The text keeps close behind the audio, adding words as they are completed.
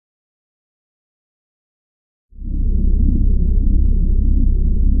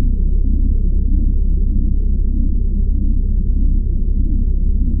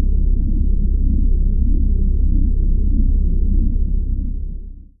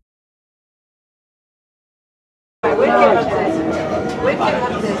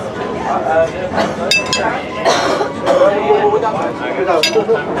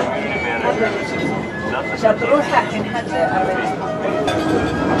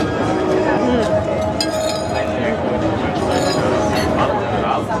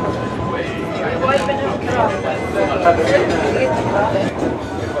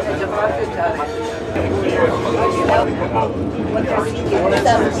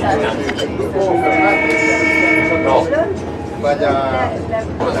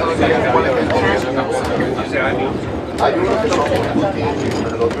Hay unos que son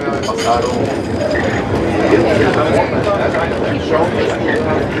pero el otro día me pasaron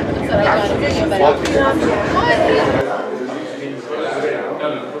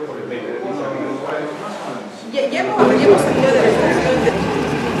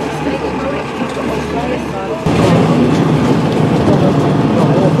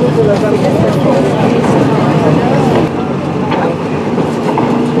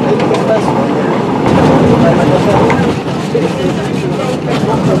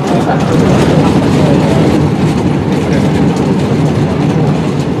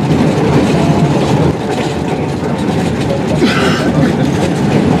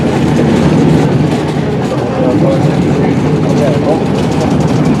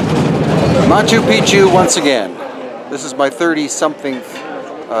Machu Picchu once again. This is my 30-something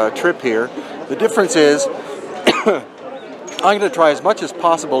trip here. The difference is I'm going to try as much as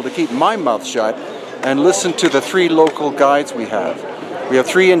possible to keep my mouth shut and listen to the 3 local guides we have. We have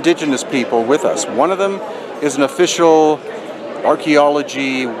 3 indigenous people with us. One of them is an official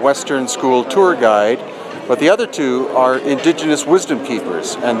archaeology Western school tour guide, but the other 2 are indigenous wisdom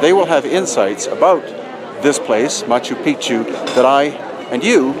keepers, and they will have insights about this place, Machu Picchu, that I and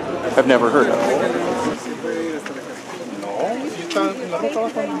you have never heard of.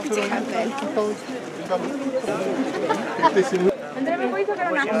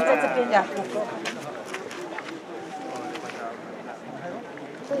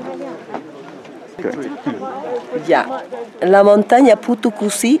 Ya, la montaña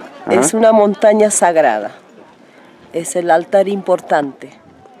Pic'chu es una montaña sagrada. Es el altar importante.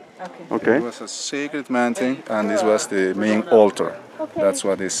 Okay. It was a sacred mountain, and this was the main altar. That's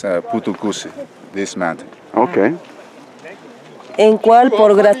what is Pic'chu, this mountain. Okay. En cual,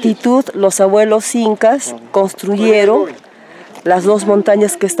 por gratitud, los abuelos incas construyeron las 2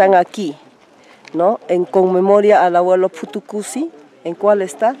 montañas que están aquí, ¿no? En conmemoria al abuelo Pic'chu, ¿en cuál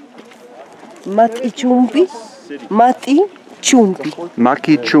está? Machu Chumpi. Maki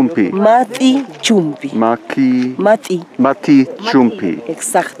Chumpi. Mati Chumpi. Mati Chumpi.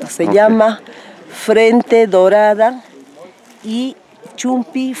 Exacto, se llama Frente Dorada y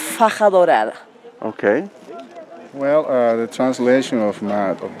Chumpi Faja Dorada. Okay. Well, the translation of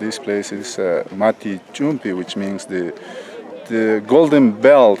this place is Mati Chumpi, which means the golden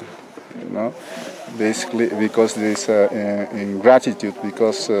belt, you know, basically because this in gratitude,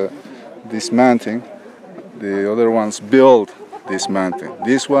 because this mountain, the other ones built this mountain.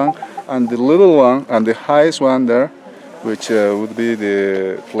 This one and the little one and the highest one there, which would be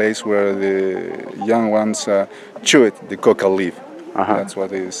the place where the young ones chew it, the coca leaf. That's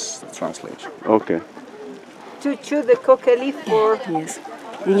what is the translation. Okay. To chew the coca leaf for... Yes.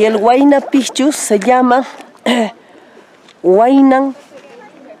 Y el Huayna Pic'chu se llama Huaynan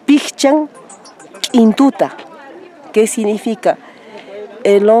Pic'chan Intuta, que significa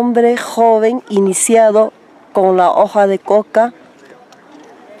el hombre joven iniciado con la hoja de coca,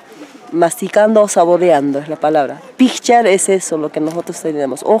 masticando o saboreando, es la palabra. Picchar es eso, lo que nosotros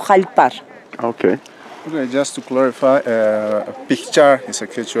tenemos, o jalpar. Okay. Okay, just to clarify, Pic'char is a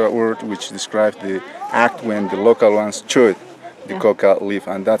Quechua word which describes the act when the local ones chew the coca leaf,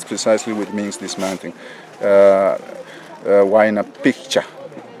 and that's precisely what means this mountain. Huayna Pic'cha,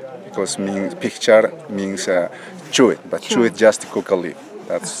 because Pic'char means chew it, but chew it just the coca leaf.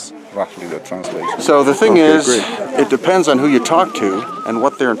 That's roughly the translation. So the thing is, it depends on who you talk to and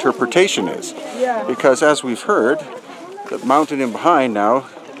what their interpretation is. Because as we've heard, the mountain in behind now,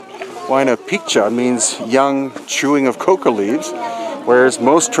 Huayna Pic'cha means young chewing of coca leaves, whereas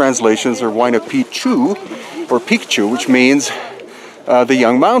most translations are Huayna Pic'chu or Pic'chu, which means the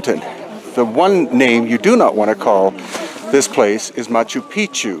young mountain. The one name you do not want to call this place is Machu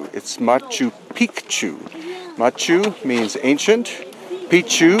Picchu. It's Machu Pic'chu. Machu means ancient.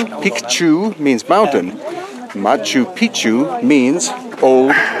 Pic'chu means mountain. Machu Picchu means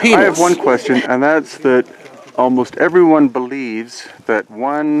old penis. I have one question, and that's that almost everyone believes that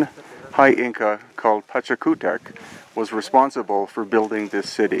one high Inca called Pachacutec was responsible for building this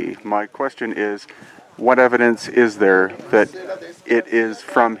city. My question is, what evidence is there that it is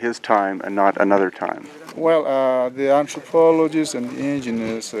from his time and not another time? Well, the anthropologists and the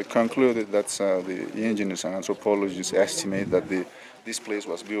engineers concluded that the engineers and anthropologists estimate that this place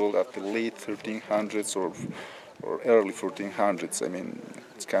was built at the late 1300s or early 1400s. I mean,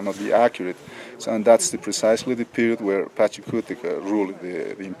 it cannot be accurate. So, and that's precisely the period where Pachacutec ruled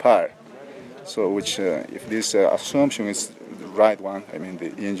the empire. So, which, if this assumption is the right one, I mean,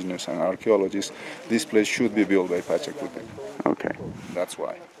 the engineers and archaeologists, this place should be built by Pachacutec. Okay. That's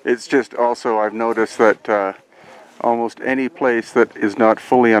why. It's just also I've noticed that almost any place that is not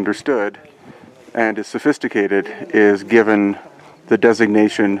fully understood and is sophisticated is given the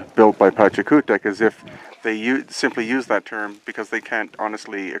designation built by Pachacutec, as if they simply use that term because they can't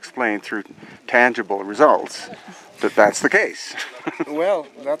honestly explain through tangible results that that's the case. Well,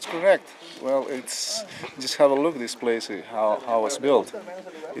 that's correct. Well, it's just have a look at this place, how it's built.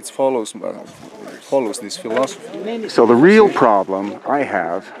 It follows this philosophy. So the real problem I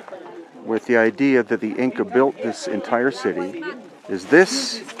have with the idea that the Inca built this entire city is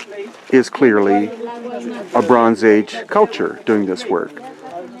this is clearly a Bronze Age culture doing this work.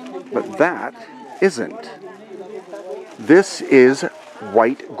 But that isn't. This is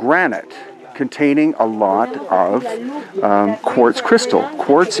white granite containing a lot of quartz crystal.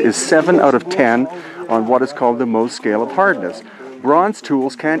 Quartz is 7 out of 10 on what is called the Mohs scale of hardness. Bronze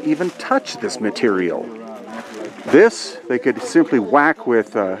tools can't even touch this material. This, they could simply whack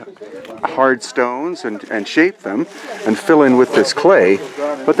with hard stones and shape them and fill in with this clay,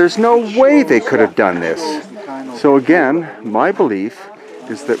 but there's no way they could have done this. So again, my belief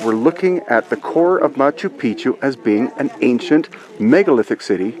is that we're looking at the core of Machu Picchu as being an ancient megalithic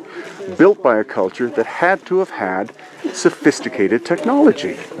city built by a culture that had to have had sophisticated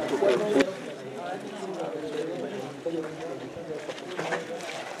technology.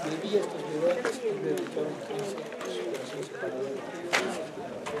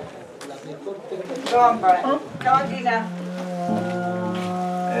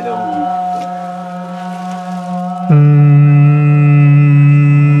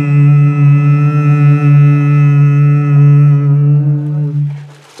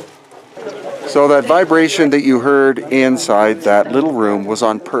 So that vibration that you heard inside that little room was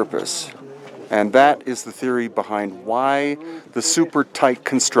on purpose. And that is the theory behind why the super tight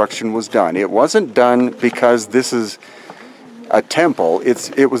construction was done. It wasn't done because this is a temple.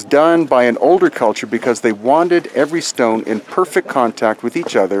 It was done by an older culture because they wanted every stone in perfect contact with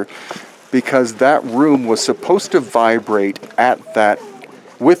each other, because that room was supposed to vibrate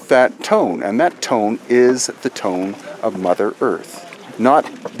with that tone, and that tone is the tone of Mother Earth, not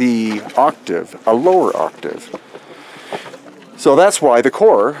the octave, a lower octave. So that's why the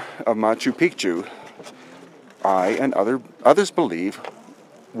core of Machu Picchu, I and others believe,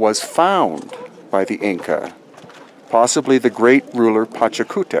 was found by the Inca, possibly the great ruler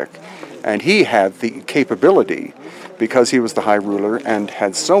Pachacutec, and he had the capability, because he was the high ruler and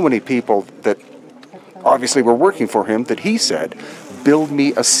had so many people that obviously were working for him, that he said, build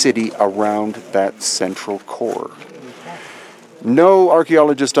me a city around that central core. No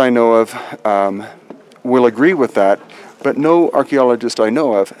archaeologist I know of will agree with that, but no archaeologist I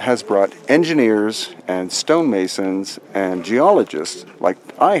know of has brought engineers and stonemasons and geologists, like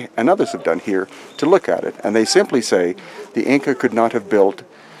I and others have done here, to look at it. And they simply say the Inca could not have built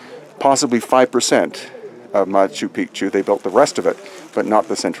possibly 5% of Machu Picchu. They built the rest of it, but not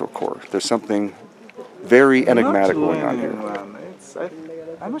the central core. There's something very enigmatic going on here.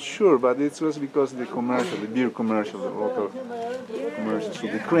 I'm not sure, but it was because the commercial, the beer commercial, the local commercial. So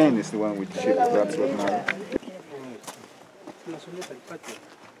the crane is the one with the ship. That's what matters.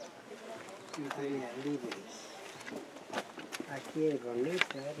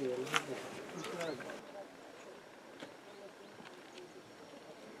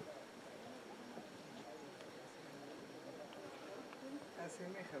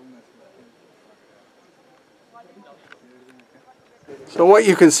 So what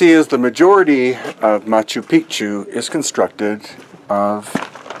you can see is the majority of Machu Picchu is constructed of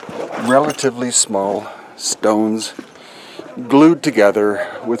relatively small stones glued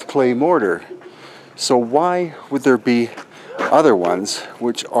together with clay mortar. So why would there be other ones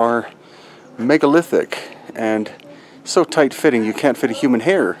which are megalithic and so tight-fitting you can't fit a human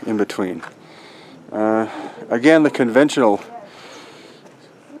hair in between? Again, the conventional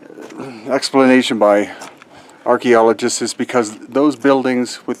explanation by archaeologists is because those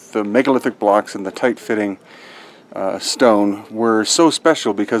buildings with the megalithic blocks and the tight-fitting stone were so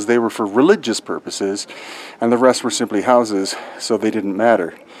special because they were for religious purposes, and the rest were simply houses, so they didn't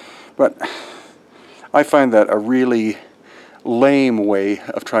matter. But I find that a really lame way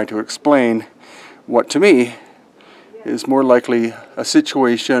of trying to explain what to me is more likely a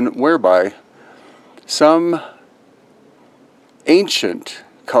situation whereby some ancient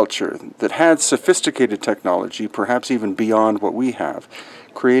culture that had sophisticated technology, perhaps even beyond what we have,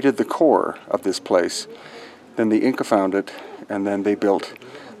 created the core of this place. Then the Inca found it, and then they built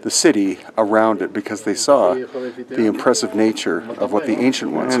the city around it because they saw the impressive nature of what the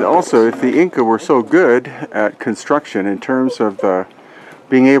ancient ones had. And also, if the Inca were so good at construction in terms of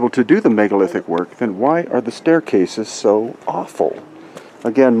being able to do the megalithic work, then why are the staircases so awful?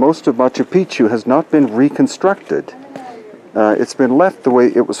 Again, most of Machu Picchu has not been reconstructed. It's been left the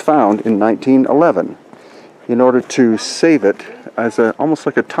way it was found in 1911 in order to save it as almost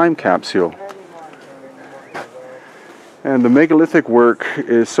like a time capsule. And the megalithic work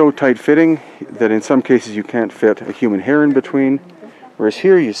is so tight-fitting that in some cases you can't fit a human hair in between. Whereas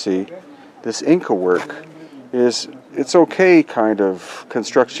here you see, this Inca work it's okay kind of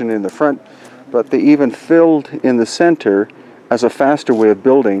construction in the front, but they even filled in the center as a faster way of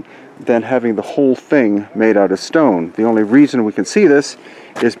building than having the whole thing made out of stone. The only reason we can see this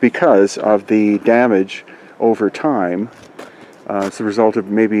is because of the damage over time. It's a result of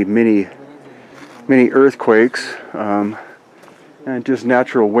maybe many earthquakes and just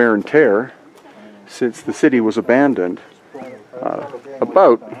natural wear and tear since the city was abandoned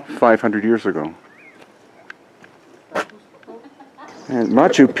about 500 years ago. And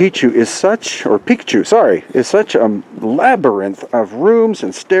Machu Picchu is such, or Pic'chu, sorry, is such a labyrinth of rooms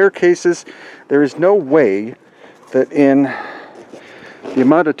and staircases. There is no way that in the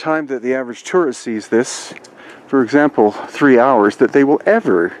amount of time that the average tourist sees this, for example, 3 hours, that they will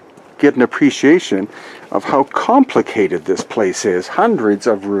ever get an appreciation of how complicated this place is. Hundreds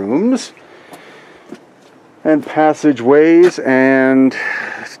of rooms and passageways and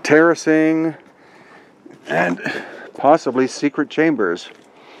terracing and possibly secret chambers,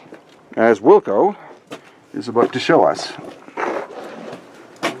 as Wilco is about to show us.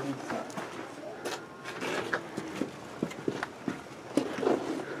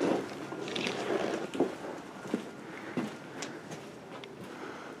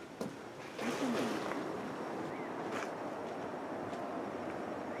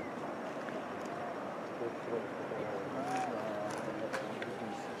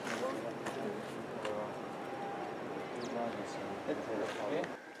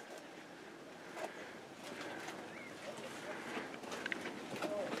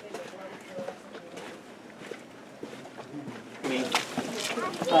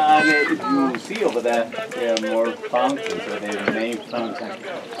 You see over there are more fountains, so they're the main fountain.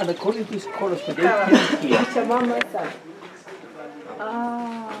 And according to these colors, they paint here.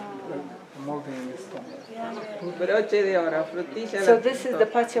 So this is the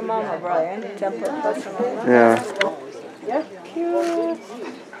Pachamama, Brian. Temple of Pachamama. Yeah. Yeah, cute.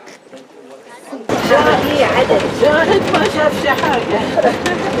 شاهد ما شاف شي حاجة.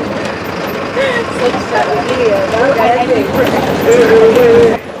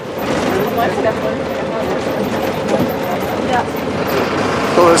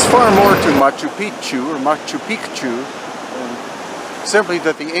 So there's far more to Machu Picchu, or Machu Picchu, simply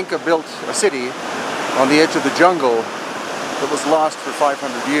that the Inca built a city on the edge of the jungle that was lost for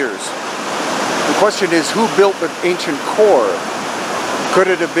 500 years. The question is, who built the ancient core? Could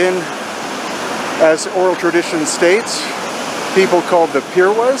it have been, as oral tradition states, people called the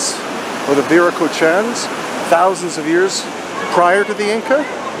Pirwas, or the Viracochans, thousands of years prior to the Inca?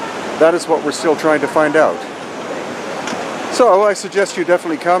 That is what we're still trying to find out. So I suggest you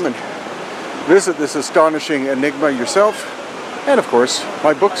definitely come and visit this astonishing enigma yourself. And of course,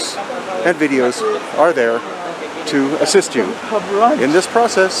 my books and videos are there to assist you in this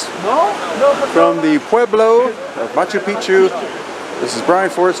process. From the Pueblo of Machu Picchu, this is Brian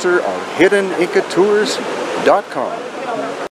Forrester of HiddenIncaTours.com.